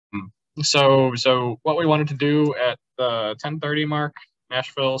So what we wanted to do at the 10:30 mark,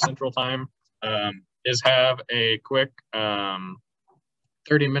 Nashville Central Time, is have a quick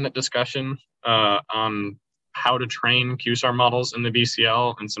 30-minute discussion on how to train QSAR models in the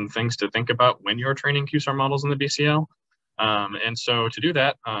BCL and some things to think about when you're training QSAR models in the BCL. And so to do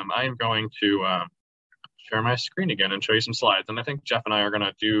that, I am going to share my screen again and show you some slides. And I think Jeff and I are going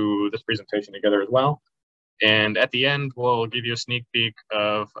to do this presentation together as well. And at the end, we'll give you a sneak peek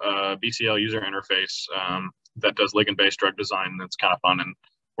of a BCL user interface that does ligand-based drug design. That's kind of fun, and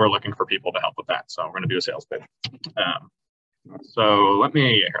we're looking for people to help with that. So we're going to do a sales pitch. So let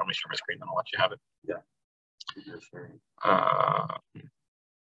me share my screen, and I'll let you have it. Yeah.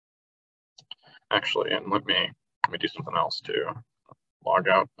 Actually, and let me do something else to log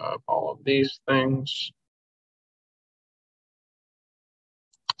out of all of these things.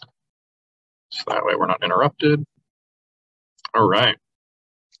 So that way we're not interrupted. All right.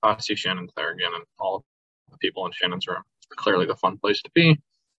 I see Shannon's there again, and all of the people in Shannon's room. Clearly the fun place to be.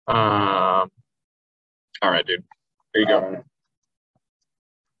 All right, dude. There you go.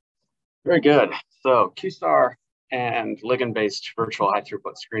 Very good. So QSAR and ligand-based virtual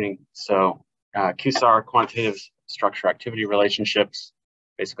high-throughput screening. So QSAR, quantitative structure-activity relationships,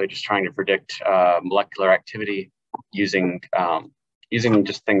 basically just trying to predict molecular activity using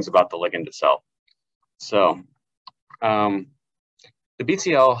just things about the ligand itself. So the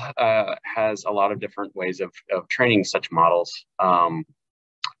BCL has a lot of different ways of training such models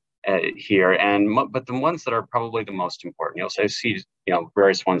here, but the ones that are probably the most important, you'll see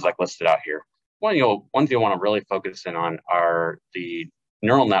various ones like listed out here. Ones you'll want to really focus in on are the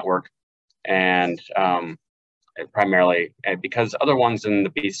neural network, and primarily because other ones in the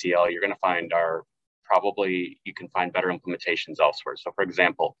BCL you're going to find are probably, you can find better implementations elsewhere. So for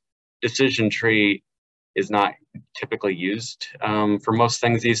example, decision tree is not typically used for most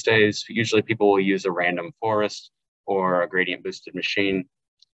things these days. Usually people will use a random forest or a gradient boosted machine.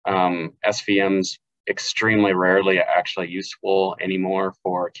 SVM's extremely rarely actually useful anymore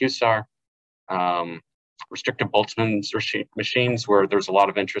for QSAR. Restricted Boltzmann machines, where there's a lot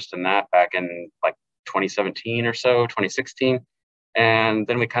of interest in that back in like 2017 or so, 2016. And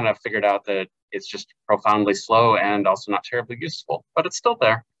then we kind of figured out that it's just profoundly slow and also not terribly useful, but it's still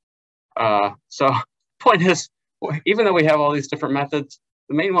there. So point is, even though we have all these different methods,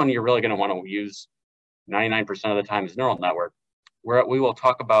 the main one you're really going to want to use 99% of the time is neural network, where we will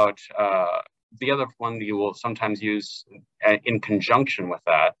talk about the other one that you will sometimes use in conjunction with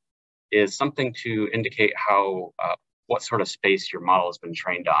that is something to indicate how what sort of space your model has been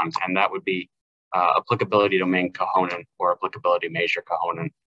trained on, and that would be applicability domain Kohonen or applicability measure Kohonen.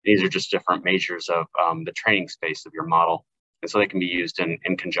 These are just different measures of the training space of your model, and so they can be used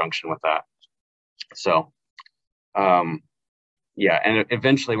in conjunction with that. So yeah, and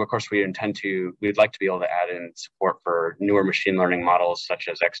eventually, of course, we'd like to be able to add in support for newer machine learning models such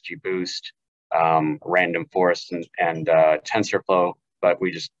as XGBoost, random forest, and TensorFlow, but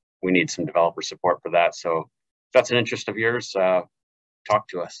we need some developer support for that. So if that's an interest of yours, talk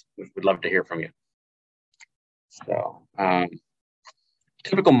to us. We'd love to hear from you. So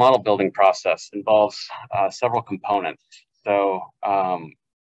typical model building process involves several components. So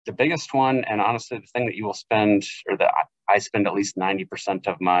the biggest one, and honestly, the thing that you will spend, or that I spend at least 90%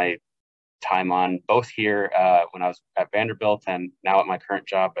 of my time on, both here when I was at Vanderbilt and now at my current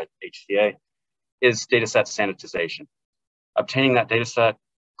job at HCA, is dataset sanitization. Obtaining that dataset,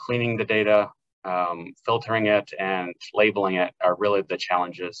 cleaning the data, filtering it, and labeling it are really the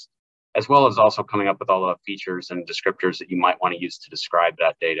challenges, as well as also coming up with all the features and descriptors that you might want to use to describe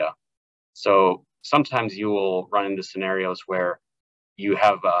that data. So sometimes you will run into scenarios where you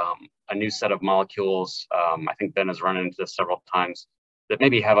have a new set of molecules. I think Ben has run into this several times, that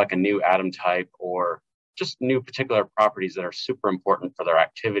maybe have like a new atom type or just new particular properties that are super important for their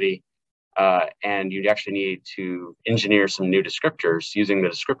activity. And you'd actually need to engineer some new descriptors using the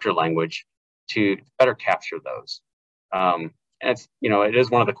descriptor language to better capture those. And it's, it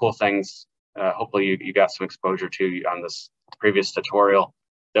is one of the cool things, hopefully you got some exposure to on this previous tutorial,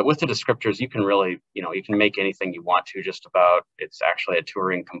 that with the descriptors, you can really, you can make anything you want to just about. It's actually a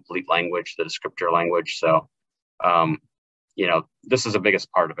Turing complete language, the descriptor language. So, this is the biggest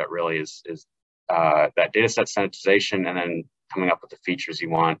part of it really is that dataset sanitization and then coming up with the features you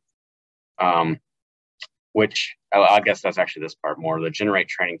want. Which I guess that's actually this part more, the generate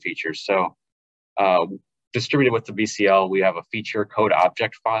training features. So distributed with the BCL, we have a feature code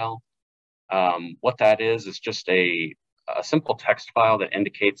object file. What that is just a simple text file that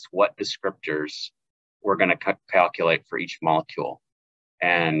indicates what descriptors we're going to calculate for each molecule.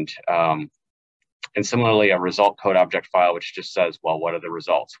 And And similarly, a result code object file, which just says, well, what are the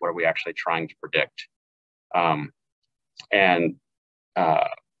results? What are we actually trying to predict?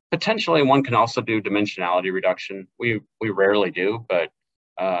 Potentially, one can also do dimensionality reduction. We rarely do, but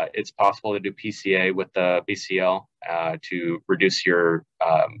it's possible to do PCA with the BCL to reduce your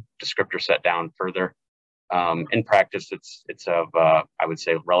descriptor set down further. In practice, it's of, I would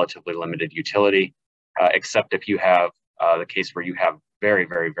say, relatively limited utility, except if you have the case where you have very,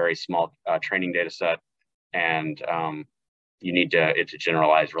 very, very small training data set and you need it to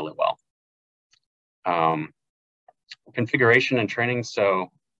generalize really well. Configuration and training.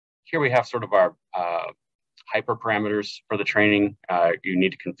 So here we have sort of our hyperparameters for the training. You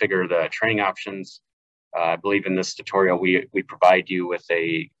need to configure the training options. I believe in this tutorial, we provide you with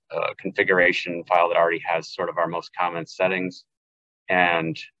a configuration file that already has sort of our most common settings,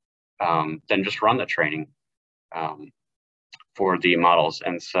 and then just run the training for the models.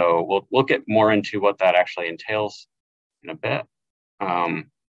 And so we'll get more into what that actually entails in a bit. And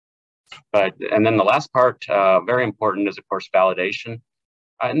then the last part, very important, is of course validation.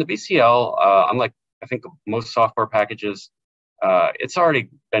 In the BCL, unlike I think most software packages, it's already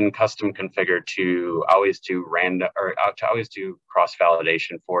been custom configured to always do cross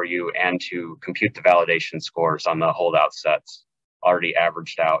validation for you and to compute the validation scores on the holdout sets already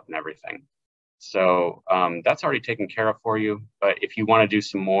averaged out and everything. So that's already taken care of for you. But if you want to do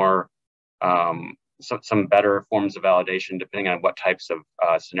some more, some better forms of validation, depending on what types of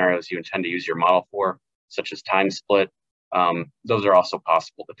scenarios you intend to use your model for, such as time split, those are also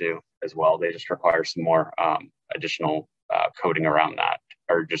possible to do as well. They just require some more additional coding around that,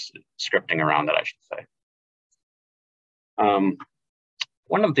 or just scripting around that, I should say.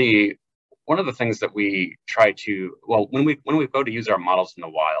 One of the things that we try to, well, when we go to use our models in the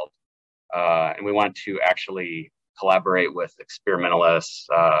wild, and we want to actually collaborate with experimentalists,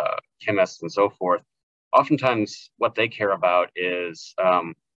 chemists, and so forth, oftentimes what they care about is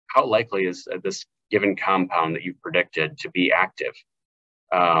how likely is this given compound that you've predicted to be active.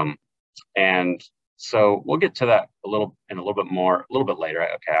 And so we'll get to that a little bit later.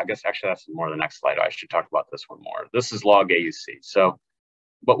 Okay, I guess actually that's more the next slide. I should talk about this one more. This is log AUC. So,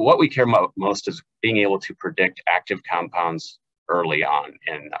 but what we care about most is being able to predict active compounds early on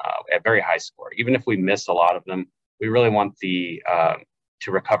in at very high score. Even if we miss a lot of them, we really want to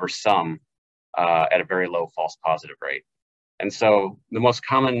recover some at a very low false positive rate. And so the most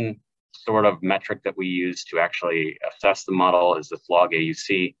common sort of metric that we use to actually assess the model is this log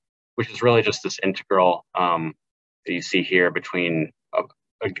AUC, which is really just this integral that you see here between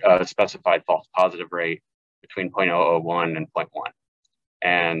a specified false positive rate between 0.001 and 0.1.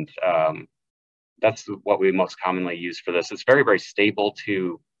 And that's what we most commonly use for this. It's very, very stable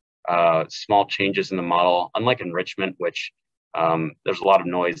to small changes in the model, unlike enrichment, which there's a lot of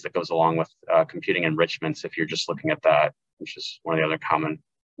noise that goes along with computing enrichments if you're just looking at that, which is one of the other common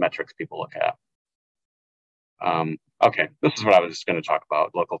metrics people look at. Okay, this is what I was just going to talk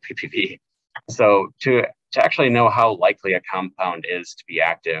about, local PPV. So to actually know how likely a compound is to be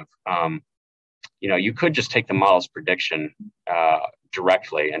active, you could just take the model's prediction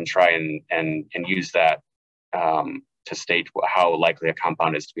directly and try and use that to state how likely a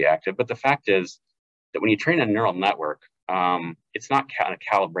compound is to be active. But the fact is that when you train a neural network, it's not kind of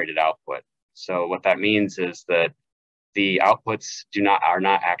calibrated output. So what that means is that the outputs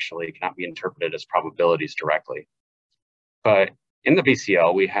cannot be interpreted as probabilities directly. But in the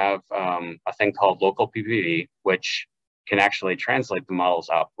BCL, we have a thing called local PPV, which can actually translate the model's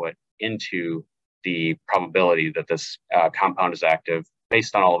output into the probability that this compound is active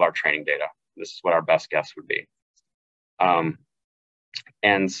based on all of our training data. This is what our best guess would be.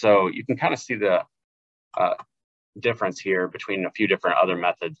 And so you can kind of see the difference here between a few different other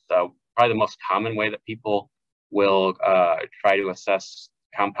methods. So probably the most common way that people will try to assess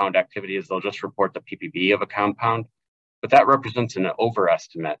compound activity is they'll just report the PPV of a compound, but that represents an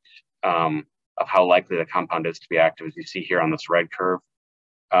overestimate of how likely the compound is to be active, as you see here on this red curve,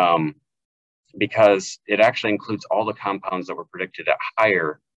 because it actually includes all the compounds that were predicted at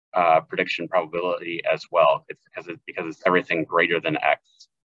higher prediction probability as well. It's because it's everything greater than X.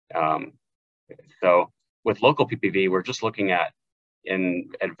 So with local PPV, we're just looking at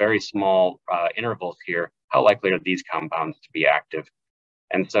very small intervals here, how likely are these compounds to be active?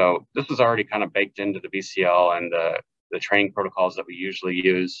 And so this is already kind of baked into the BCL and the training protocols that we usually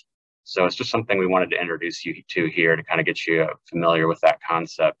use. So it's just something we wanted to introduce you to here to kind of get you familiar with that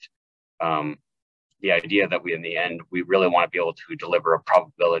concept. The idea that in the end, we really want to be able to deliver a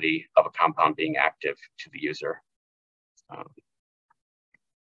probability of a compound being active to the user.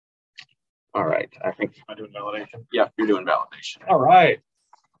 All right, I think I'm doing validation. Yeah, you're doing validation. All right.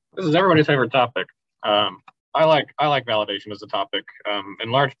 This is everybody's favorite topic. I like validation as a topic,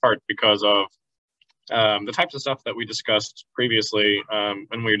 in large part because of the types of stuff that we discussed previously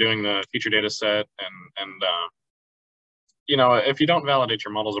when we were doing the feature data set, and you know, if you don't validate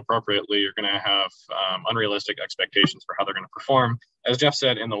your models appropriately, you're going to have unrealistic expectations for how they're going to perform, as Jeff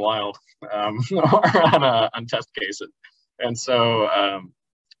said, in the wild or on test cases. And so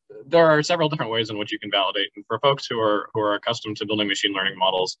there are several different ways in which you can validate. And for folks who are accustomed to building machine learning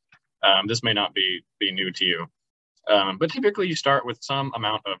models, this may not be new to you. But typically you start with some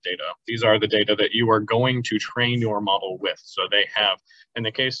amount of data. These are the data that you are going to train your model with. So they have, in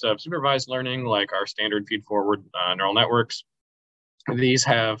the case of supervised learning, like our standard feed-forward neural networks, these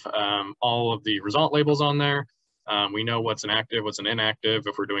have all of the result labels on there. We know what's an active, what's an inactive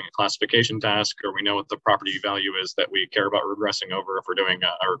if we're doing a classification task, or we know what the property value is that we care about regressing over if we're doing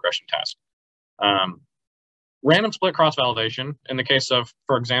a regression task. Random split cross-validation, in the case of,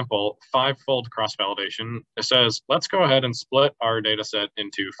 for example, 5-fold cross-validation, it says, let's go ahead and split our data set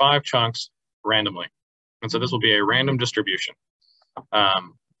into 5 chunks randomly. And so this will be a random distribution.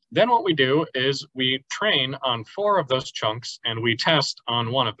 Then what we do is we train on 4 of those chunks and we test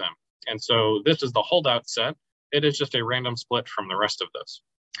on 1 of them. And so this is the holdout set. It is just a random split from the rest of this.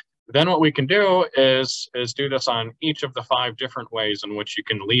 Then what we can do is do this on each of the 5 different ways in which you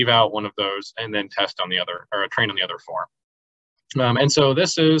can leave out 1 of those and then test on the other, or train on the other 4. And so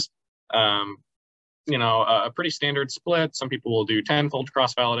this is, you know, a pretty standard split. Some people will do 10-fold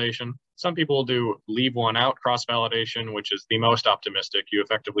cross-validation. Some people will do leave 1 out cross-validation, which is the most optimistic. You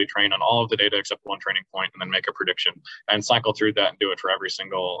effectively train on all of the data except 1 training point and then make a prediction and cycle through that and do it for every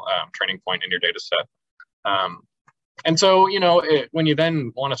single training point in your data set. And so, you know, when you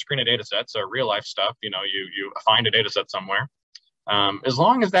then want to screen a data set, so real life stuff, you know, you find a data set somewhere. As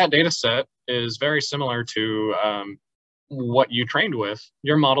long as that data set is very similar to what you trained with,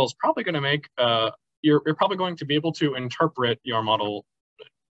 your model is probably going to make, you're probably going to be able to interpret your model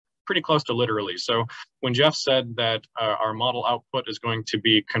pretty close to literally. So when Jeff said that our model output is going to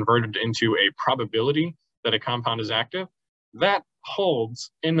be converted into a probability that a compound is active, that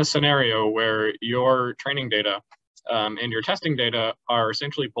holds in the scenario where your training data and your testing data are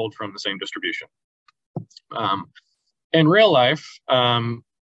essentially pulled from the same distribution. In real life,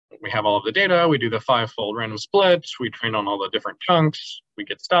 we have all of the data, we do the 5-fold random split, we train on all the different chunks, we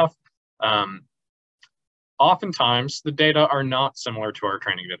get stuff. Oftentimes, the data are not similar to our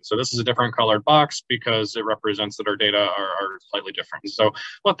training data. So this is a different colored box because it represents that our data are slightly different. So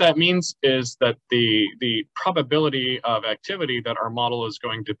what that means is that the probability of activity that our model is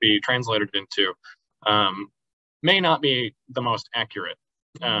going to be translated into may not be the most accurate.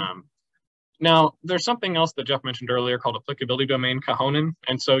 Now, there's something else that Jeff mentioned earlier called applicability domain cajoning.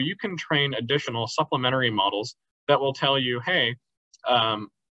 And so you can train additional supplementary models that will tell you, hey,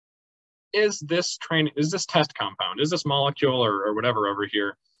 is this test compound, is this molecule or whatever over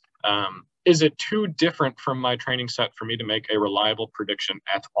here, is it too different from my training set for me to make a reliable prediction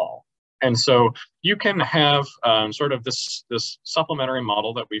at all? And so you can have sort of this supplementary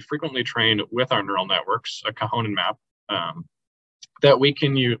model that we frequently train with our neural networks, a cajoning map, that we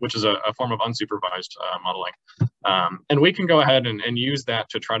can use, which is a form of unsupervised modeling. And we can go ahead and use that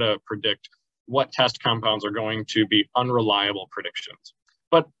to try to predict what test compounds are going to be unreliable predictions.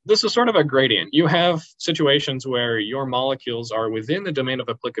 But this is sort of a gradient. You have situations where your molecules are within the domain of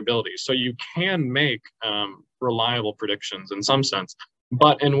applicability, so you can make reliable predictions in some sense,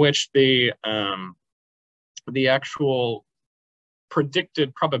 but in which the actual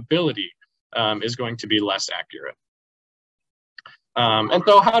predicted probability is going to be less accurate. And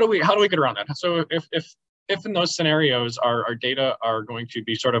so how do we get around that? So if in those scenarios our data are going to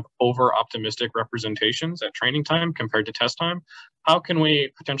be sort of over optimistic representations at training time compared to test time, how can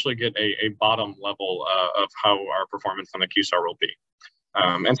we potentially get a bottom level of how our performance on the QSAR will be?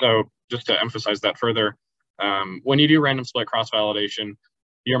 And so just to emphasize that further, when you do random split cross-validation,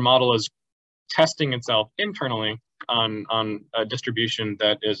 your model is testing itself internally on a distribution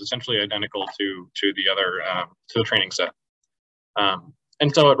that is essentially identical to the training set.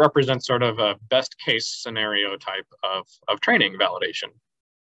 And so it represents sort of a best case scenario type of training validation.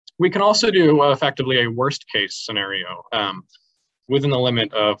 We can also do effectively a worst case scenario within the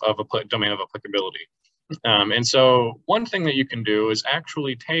limit of a domain of applicability. And so one thing that you can do is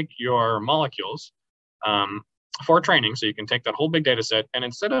actually take your molecules for training. So you can take that whole big data set, and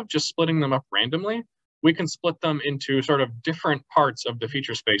instead of just splitting them up randomly, we can split them into sort of different parts of the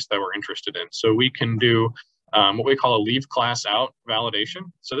feature space that we're interested in. So we can do what we call a leave class out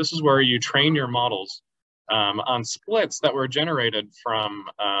validation. So this is where you train your models on splits that were generated from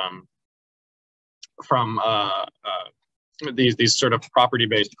these sort of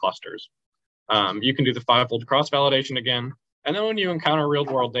property-based clusters. You can do the five-fold cross-validation again. And then when you encounter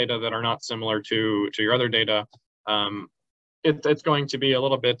real-world data that are not similar to your other data, it's going to be a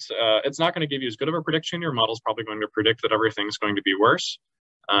little bit, it's not going to give you as good of a prediction. Your model's probably going to predict that everything's going to be worse.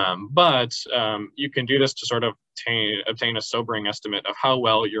 But you can do this to sort of obtain a sobering estimate of how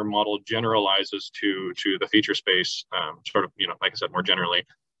well your model generalizes to the feature space, sort of, like I said, more generally.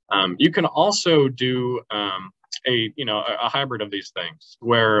 You can also do a hybrid of these things,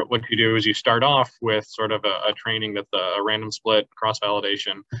 where what you do is you start off with sort of a training that's a random split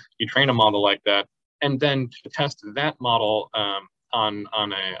cross-validation. You train a model like that, and then to test that model on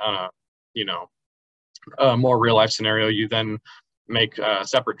a more real-life scenario, you then make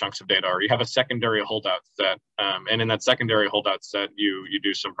separate chunks of data, or you have a secondary holdout set, and in that secondary holdout set, you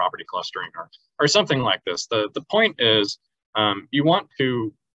do some property clustering or something like this. The point is, you want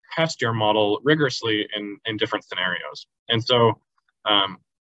to test your model rigorously in different scenarios. And so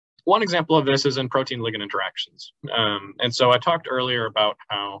one example of this is in protein ligand interactions. And so I talked earlier about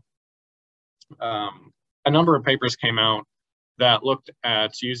how a number of papers came out that looked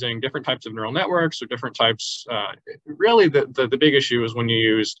at using different types of neural networks or different types. Really, the big issue is when you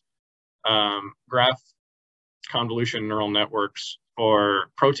used graph convolution neural networks for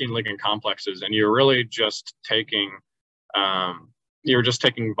protein ligand complexes, and you're really just taking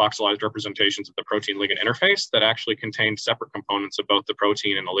voxelized representations of the protein ligand interface that actually contain separate components of both the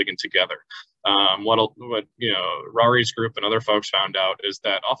protein and the ligand together. What Rari's group and other folks found out is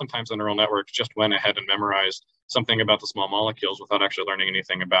that oftentimes the neural networks just went ahead and memorized something about the small molecules without actually learning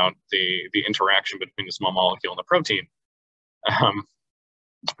anything about the interaction between the small molecule and the protein.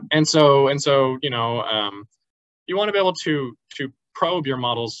 You want to be able to probe your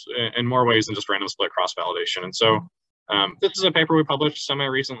models in more ways than just random split cross-validation. And so this is a paper we published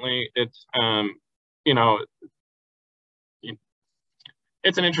semi-recently. It's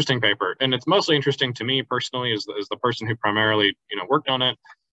it's an interesting paper, and it's mostly interesting to me personally as the person who primarily worked on it.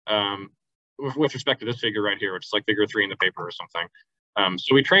 With respect to this figure right here, which is like figure 3 in the paper or something.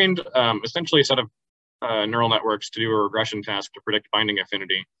 So we trained essentially a set of neural networks to do a regression task to predict binding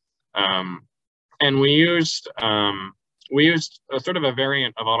affinity, and we used a sort of a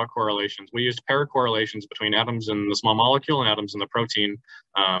variant of autocorrelations. We used pair correlations between atoms in the small molecule and atoms in the protein,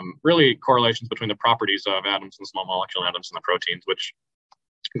 really correlations between the properties of atoms in the small molecule and atoms in the proteins, which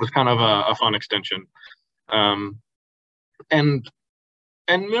was kind of a fun extension.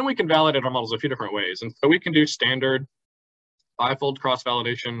 And then we can validate our models a few different ways. And so we can do standard five-fold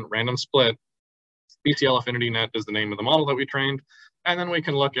cross-validation, random split. BCL affinity net is the name of the model that we trained. And then we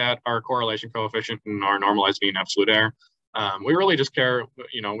can look at our correlation coefficient and our normalized mean absolute error. We really just care,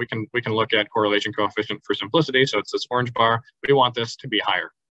 we can look at correlation coefficient for simplicity. So it's this orange bar. We want this to be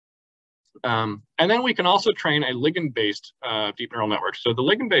higher. And then we can also train a ligand-based deep neural network. So the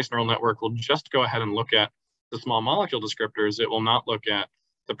ligand-based neural network will just go ahead and look at the small molecule descriptors. It will not look at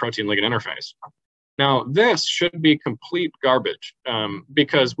the protein ligand interface. Now, this should be complete garbage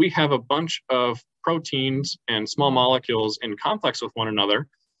because we have a bunch of proteins and small molecules in complex with one another.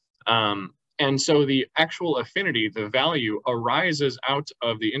 And so the actual affinity, the value, arises out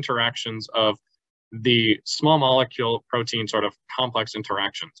of the interactions of the small molecule protein sort of complex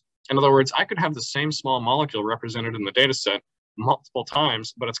interactions. In other words, I could have the same small molecule represented in the data set multiple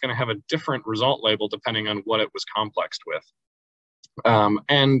times, but it's going to have a different result label depending on what it was complexed with.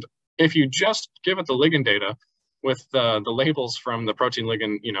 And if you just give it the ligand data with the labels from the protein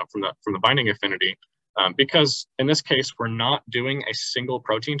ligand, from the binding affinity, because in this case, we're not doing a single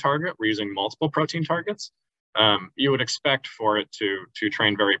protein target, we're using multiple protein targets, you would expect for it to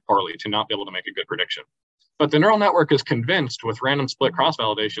train very poorly, to not be able to make a good prediction. But the neural network is convinced with random split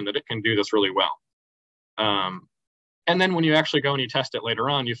cross-validation that it can do this really well. And then when you actually go and you test it later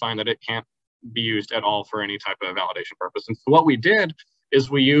on, you find that it can't be used at all for any type of validation purpose. And so what we did is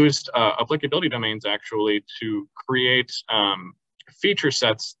we used applicability domains actually to create feature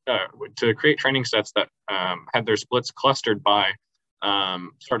sets, to create training sets that had their splits clustered by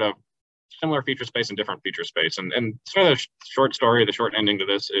sort of similar feature space and different feature space. And sort of the short story, the short ending to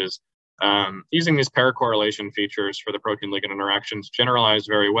this is using these pair correlation features for the protein ligand interactions generalized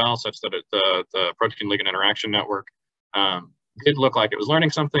very well, such that the protein ligand interaction network did look like it was learning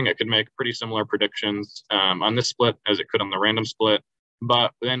something. It could make pretty similar predictions on this split as it could on the random split.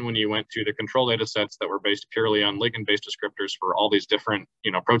 But then when you went to the control data sets that were based purely on ligand-based descriptors for all these different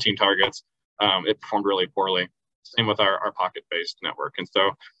protein targets, it performed really poorly. Same with our pocket-based network. And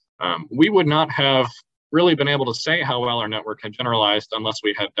so we would not have really been able to say how well our network had generalized unless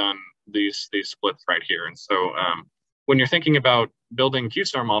we had done these splits right here. And so when you're thinking about building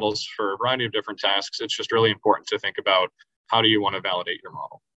QSAR models for a variety of different tasks, it's just really important to think about how do you want to validate your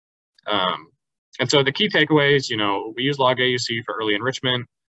model? And so the key takeaways, we use log AUC for early enrichment.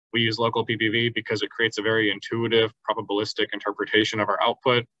 We use local PPV because it creates a very intuitive, probabilistic interpretation of our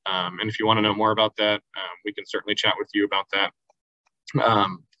output. And if you want to know more about that, we can certainly chat with you about that.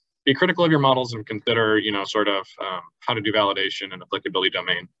 Be critical of your models and consider, how to do validation and applicability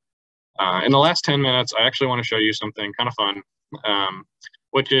domain. In the last 10 minutes, I actually want to show you something kind of fun,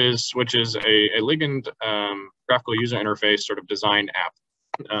 which is a ligand graphical user interface sort of design app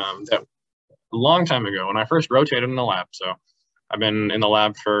that a long time ago when I first rotated in the lab. So I've been in the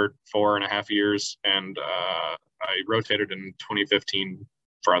lab for 4.5 years, and I rotated in 2015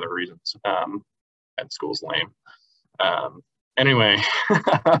 for other reasons. At school's lame. Anyway,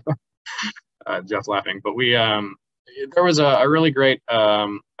 Jeff's laughing, but there was a really great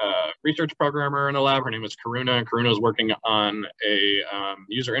research programmer in the lab. Her name was Karuna, and Karuna was working on a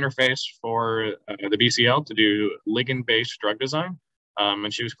user interface for the BCL to do ligand-based drug design.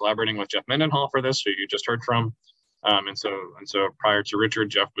 And she was collaborating with Jeff Mendenhall for this, who you just heard from. And so prior to Richard,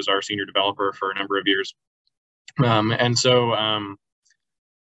 Jeff was our senior developer for a number of years.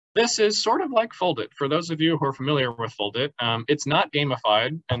 This is sort of like Foldit. For those of you who are familiar with Foldit, it's not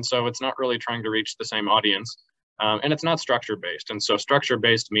gamified, and so it's not really trying to reach the same audience. And it's not structure-based. And so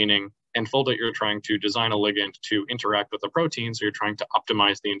structure-based meaning, in Foldit, you're trying to design a ligand to interact with a protein, so you're trying to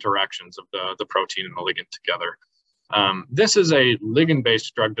optimize the interactions of the protein and the ligand together. This is a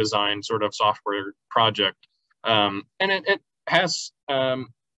ligand-based drug design sort of software project. And it has,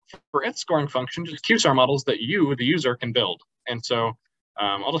 for its scoring function, just QSAR models that you, the user, can build. And so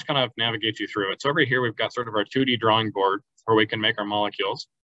I'll just kind of navigate you through it. So over here, we've got sort of our 2D drawing board where we can make our molecules.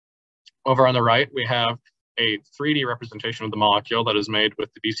 Over on the right, we have a 3D representation of the molecule that is made with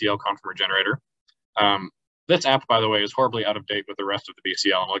the BCL conformer generator. This app, by the way, is horribly out of date with the rest of the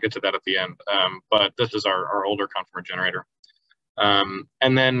BCL, and we'll get to that at the end. But this is our older conformer generator.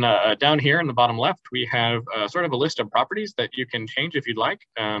 And then down here in the bottom left, we have sort of a list of properties that you can change if you'd like,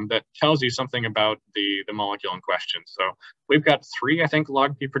 that tells you something about the molecule in question. So we've got 3, I think,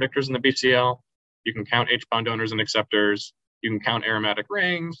 log P predictors in the BCL. You can count H-bond donors and acceptors. You can count aromatic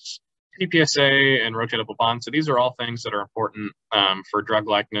rings, TPSA, and rotatable bonds. So these are all things that are important for drug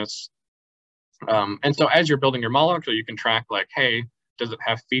likeness. And so as you're building your molecule, you can track like, hey, does it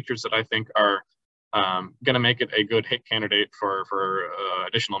have features that I think are going to make it a good hit candidate for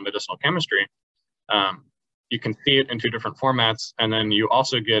additional medicinal chemistry? You can see it in 2 different formats, and then you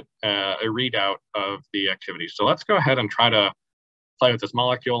also get a readout of the activity. So let's go ahead and try to play with this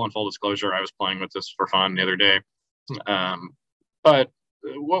molecule. And full disclosure, I was playing with this for fun the other day. But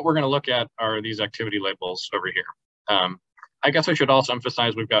what we're going to look at are these activity labels over here. I guess I should also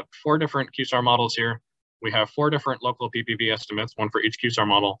emphasize we've got 4 different QSAR models here. We have 4 different local PPV estimates, 1 for each QSAR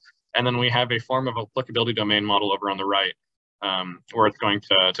model. And then we have a form of applicability domain model over on the right, where it's going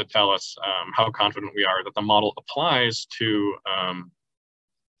to tell us how confident we are that the model applies to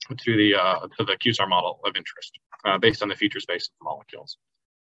the QSAR model of interest based on the feature space of the molecules.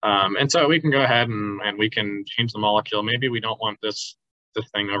 And so we can go ahead and we can change the molecule. Maybe we don't want this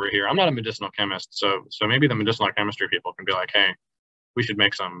thing over here. I'm not a medicinal chemist, so maybe the medicinal chemistry people can be like, hey, we should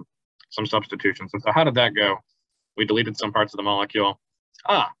make some substitutions. And so how did that go? We deleted some parts of the molecule.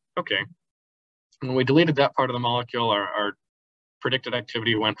 Okay. When we deleted that part of the molecule, our predicted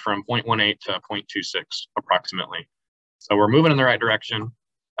activity went from 0.18 to 0.26 approximately. So we're moving in the right direction.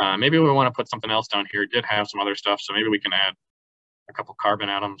 Maybe we want to put something else down here. It did have some other stuff, so maybe we can add a couple carbon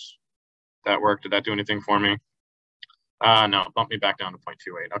atoms. That worked. Did that do anything for me? No, bump me back down to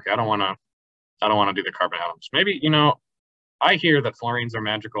 0.28. Okay, I don't want to do the carbon atoms. Maybe, I hear that fluorines are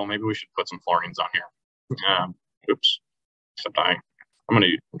magical. Maybe we should put some fluorines on here. Oops. Except I'm going to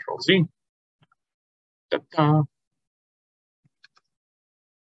use Control Z. Da-da.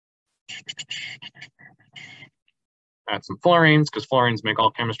 Add some fluorines because fluorines make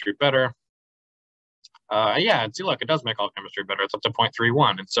all chemistry better. Yeah, see, look, it does make all chemistry better. It's up to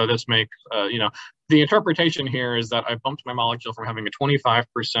 0.31. And so this makes, the interpretation here is that I bumped my molecule from having a 25%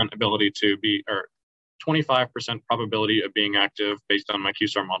 ability to be, or 25% probability of being active based on my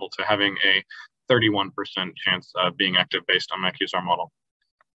QSAR model to having a 31% chance of being active based on my QSAR model.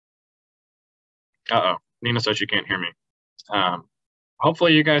 Uh-oh, Nina says she can't hear me.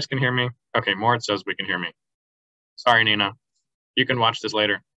 Hopefully you guys can hear me. Okay, Mort says we can hear me. Sorry, Nina. You can watch this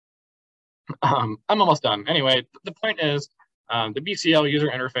later. I'm almost done. Anyway, the point is the BCL user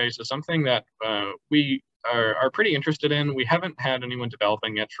interface is something that we are pretty interested in. We haven't had anyone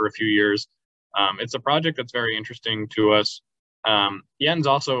developing it for a few years. It's a project that's very interesting to us. Jens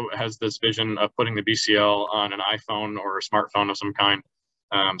also has this vision of putting the BCL on an iPhone or a smartphone of some kind.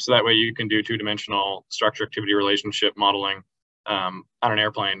 So that way you can do two-dimensional structure activity relationship modeling on an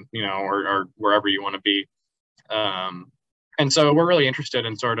airplane, you know, or wherever you want to be. And so we're really interested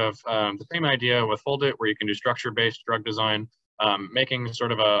in sort of the same idea with Hold It, where you can do structure-based drug design, making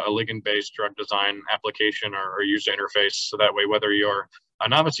sort of a ligand-based drug design application or user interface. So that way, whether you're a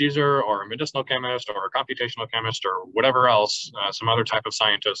novice user or a medicinal chemist or a computational chemist or whatever else, some other type of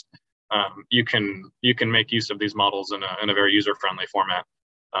scientist, you can make use of these models in a very user-friendly format.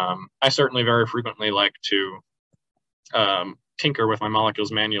 I certainly very frequently like to tinker with my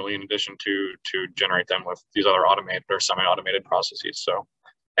molecules manually in addition to generate them with these other automated or semi-automated processes. So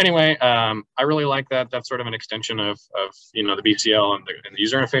anyway, I really like that. That's sort of an extension of you know, the BCL and the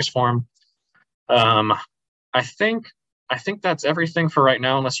user interface form. I think that's everything for right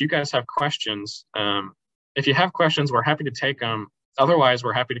now, unless you guys have questions. If you have questions, we're happy to take them. Otherwise,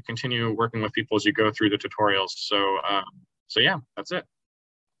 we're happy to continue working with people as you go through the tutorials. So so yeah, that's it.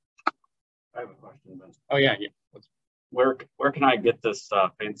 I have a question, Ben. Oh yeah. Where can I get this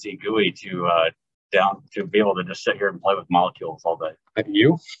fancy GUI to be able to just sit here and play with molecules all day?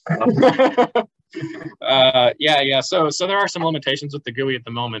 You? Yeah. So there are some limitations with the GUI at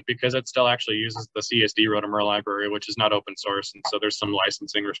the moment because it still actually uses the CSD Rotamer library, which is not open source, and so there's some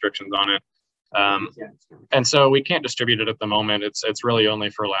licensing restrictions on it. And so we can't distribute it at the moment. It's really only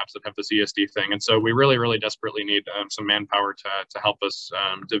for labs that have the CSD thing, and so we really desperately need some manpower to help us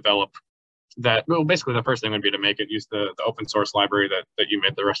develop that. Well, basically the first thing would be to make it use the open source library that you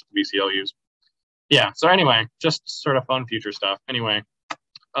made the rest of the BCL use. Yeah, so anyway, just sort of fun future stuff. Anyway,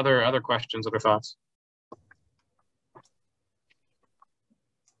 other questions, other thoughts?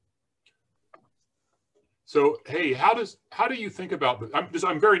 So, hey, how do you think about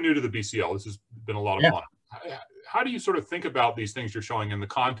I'm very new to the BCL. This has been a lot of fun. How do you sort of think about these things you're showing in the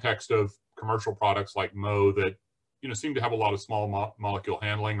context of commercial products like Mo that, you know, seem to have a lot of small molecule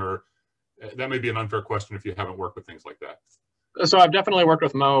handling? Or that may be an unfair question if you haven't worked with things like that. So I've definitely worked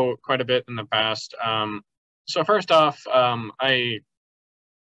with Mo quite a bit in the past. So first off,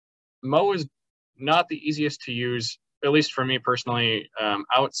 Mo is not the easiest to use, at least for me personally,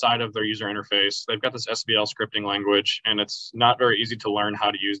 outside of their user interface. They've got this SBL scripting language, and it's not very easy to learn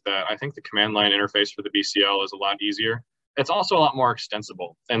how to use that. I think the command line interface for the BCL is a lot easier. It's also a lot more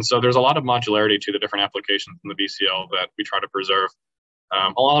extensible. And so there's a lot of modularity to the different applications in the BCL that we try to preserve.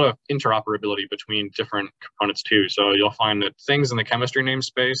 A lot of interoperability between different components too. So you'll find that things in the chemistry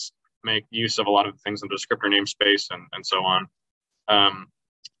namespace make use of a lot of things in the descriptor namespace and so on.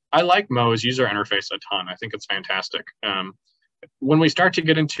 I like Mo's user interface a ton. I think it's fantastic. When we start to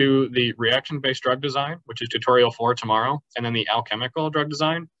get into the reaction-based drug design, which is tutorial 4 tomorrow, and then the alchemical drug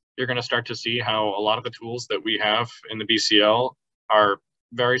design, you're going to start to see how a lot of the tools that we have in the BCL are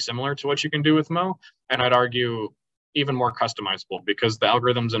very similar to what you can do with Mo. And I'd argue even more customizable, because the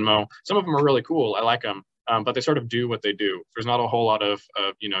algorithms in Mo, some of them are really cool. I like them, but they sort of do what they do. There's not a whole lot of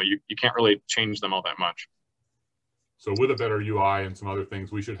you know, you can't really change them all that much. So with a better UI and some other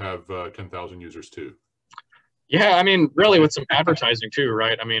things, we should have 10,000 users too. Yeah, I mean, really with some advertising too,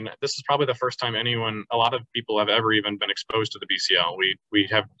 right? I mean, this is probably the first time a lot of people have ever even been exposed to the BCL. We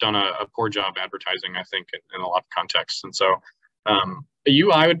have done a poor job advertising, I think, in a lot of contexts. And so a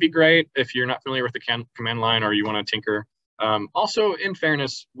UI would be great if you're not familiar with the command line or you want to tinker. Also, in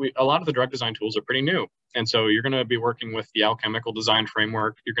fairness, a lot of the drug design tools are pretty new. And so you're going to be working with the alchemical design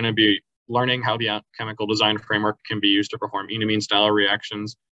framework. You're going to be learning how the alchemical design framework can be used to perform enamine style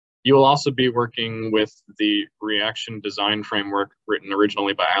reactions. You will also be working with the reaction design framework written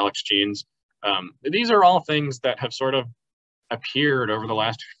originally by Alex Jeans. These are all things that have sort of appeared over the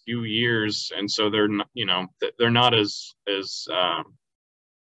last few years, and so they're not, you know, they're not as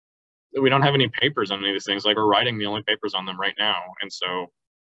we don't have any papers on any of these things. Like, we're writing the only papers on them right now, and so,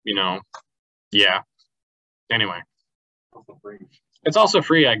 you know, yeah. Anyway, it's also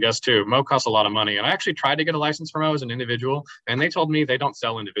free, I guess, too. Mo costs a lot of money, and I actually tried to get a license for Mo as an individual, and they told me they don't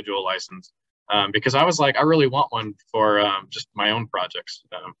sell individual license, because I was like, I really want one for just my own projects.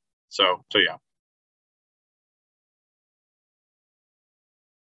 So yeah.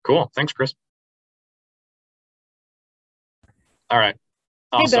 Cool. Thanks, Chris. All right.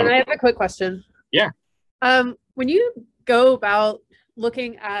 Awesome. Hey, Ben, I have a quick question. Yeah. When you go about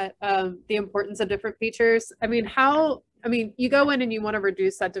looking at the importance of different features, I mean, you go in and you want to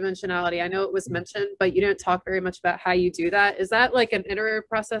reduce that dimensionality. I know it was mentioned, but you didn't talk very much about how you do that. Is that like an iterative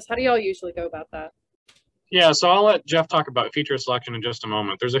process? How do y'all usually go about that? Yeah, so I'll let Jeff talk about feature selection in just a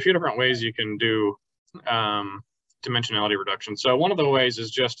moment. There's a few different ways you can do dimensionality reduction. So one of the ways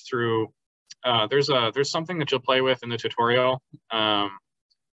is just through, there's something that you'll play with in the tutorial.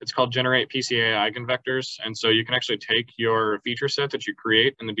 it's called generate PCA eigenvectors. And so you can actually take your feature set that you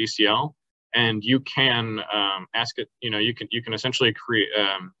create in the BCL, and you can ask it, you can essentially create,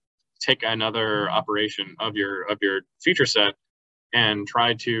 take another operation of your feature set and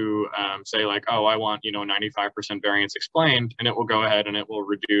try to say like, oh, I want 95% variance explained, and it will go ahead and it will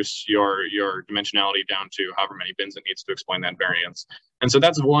reduce your dimensionality down to however many bins it needs to explain that variance. And so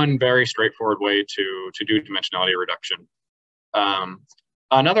that's one very straightforward way to do dimensionality reduction.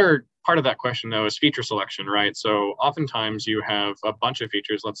 Another part of that question though is feature selection, right? So oftentimes you have a bunch of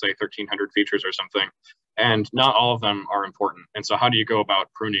features, let's say 1,300 features or something, and not all of them are important. And so how do you go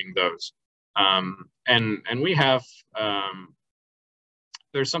about pruning those? And we have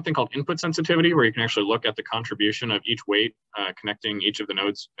there's something called input sensitivity, where you can actually look at the contribution of each weight connecting each of the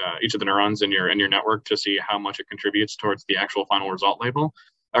nodes, each of the neurons in your network, to see how much it contributes towards the actual final result label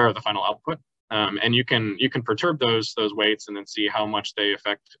or the final output. And you can perturb those weights and then see how much they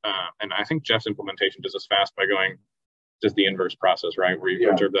affect. And I think Jeff's implementation does this fast by going just the inverse process, right, where you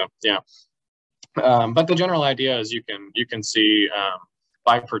perturb them. Yeah. But the general idea is you can see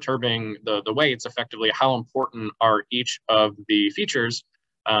by perturbing the weights effectively how important are each of the features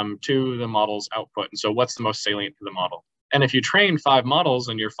to the model's output. And so what's the most salient to the model? And if you train 5 models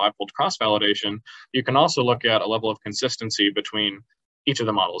in your 5-fold cross-validation, you can also look at a level of consistency between each of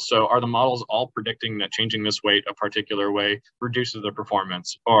the models. So are the models all predicting that changing this weight a particular way reduces their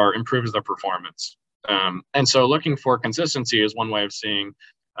performance or improves their performance? And so looking for consistency is one way of seeing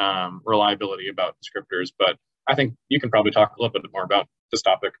reliability about descriptors. But I think you can probably talk a little bit more about this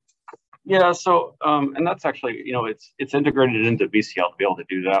topic. Yeah, so, and that's actually, it's integrated into BCL to be able to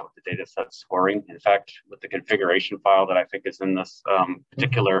do that with the data set scoring. In fact, with the configuration file that I think is in this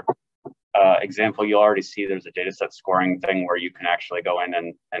particular example, you'll already see there's a data set scoring thing where you can actually go in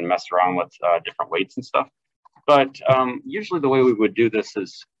and mess around with different weights and stuff. But usually the way we would do this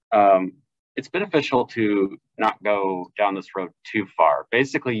is it's beneficial to not go down this road too far.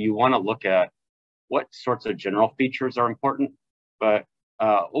 Basically, you want to look at what sorts of general features are important, but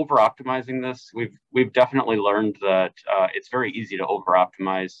over optimizing this, we've definitely learned that it's very easy to over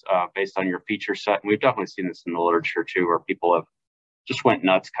optimize based on your feature set. And we've definitely seen this in the literature too, where people have just went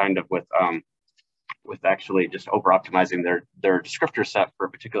nuts kind of with actually just over optimizing their descriptor set for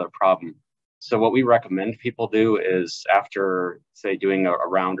a particular problem. So what we recommend people do is, after say doing a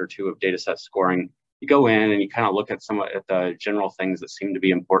round or two of data set scoring, you go in and you kind of look at at the general things that seem to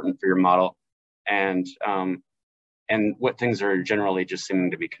be important for your model, and what things are generally just seeming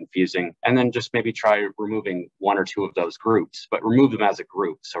to be confusing, and then just maybe try removing 1 or 2 of those groups, but remove them as a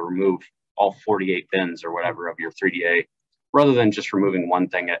group. So remove all 48 bins or whatever of your 3DA, rather than just removing one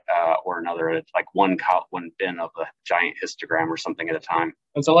thing or another at like one bin of a giant histogram or something at a time.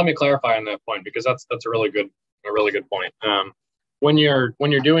 And so let me clarify on that point, because that's a really good point. When you're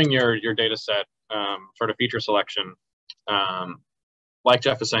doing your data set sort of feature selection, like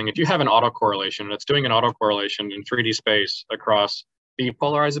Jeff is saying, if you have an autocorrelation, it's doing an autocorrelation in 3D space across the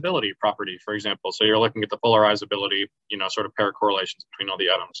polarizability property, for example. So you're looking at the polarizability, sort of pair correlations between all the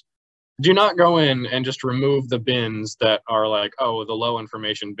atoms. Do not go in and just remove the bins that are like, oh, the low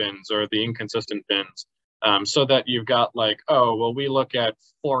information bins or the inconsistent bins, so that you've got like, oh, well, we look at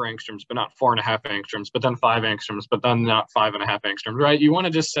 4 angstroms, but not 4.5 angstroms, but then 5 angstroms, but then not 5.5 angstroms, right? You want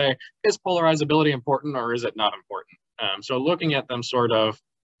to just say, is polarizability important or is it not important? So looking at them sort of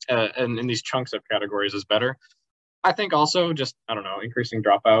in these chunks of categories is better. I think also just, increasing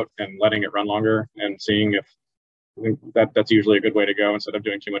dropout and letting it run longer and seeing if, I think that's usually a good way to go instead of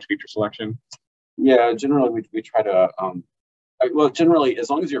doing too much feature selection. Yeah, generally we try to, generally,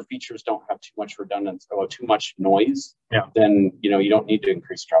 as long as your features don't have too much redundance or too much noise, then, you don't need to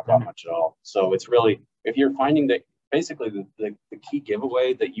increase dropout much at all. So it's really, if you're finding that basically the key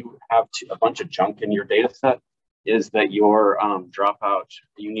giveaway that you have a bunch of junk in your data set is that your dropout,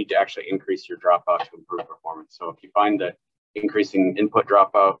 you need to actually increase your dropout to improve performance. So if you find that increasing input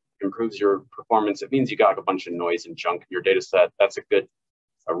dropout improves your performance, it means you got a bunch of noise and junk in your data set. That's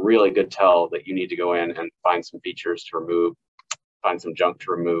a really good tell that you need to go in and find some features to remove, find some junk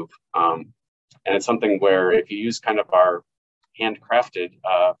to remove. And it's something where if you use kind of our handcrafted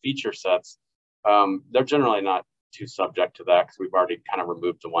feature sets, they're generally not too subject to that, because we've already kind of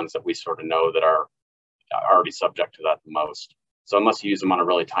removed the ones that we sort of know that are already subject to that the most. So unless you use them on a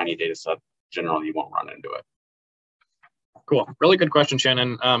really tiny data set, generally you won't run into it. Cool. Really good question,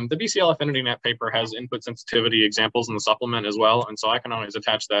 Shannon. The BCL Affinity Net paper has input sensitivity examples in the supplement as well. And so I can always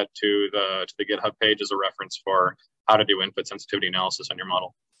attach that to the GitHub page as a reference for how to do input sensitivity analysis on your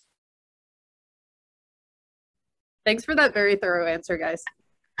model. Thanks for that very thorough answer, guys.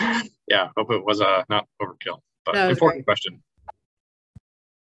 Yeah, hope it was not overkill, but no, important question.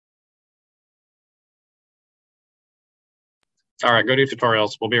 All right, go do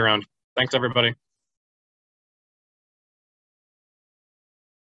tutorials. We'll be around. Thanks, everybody.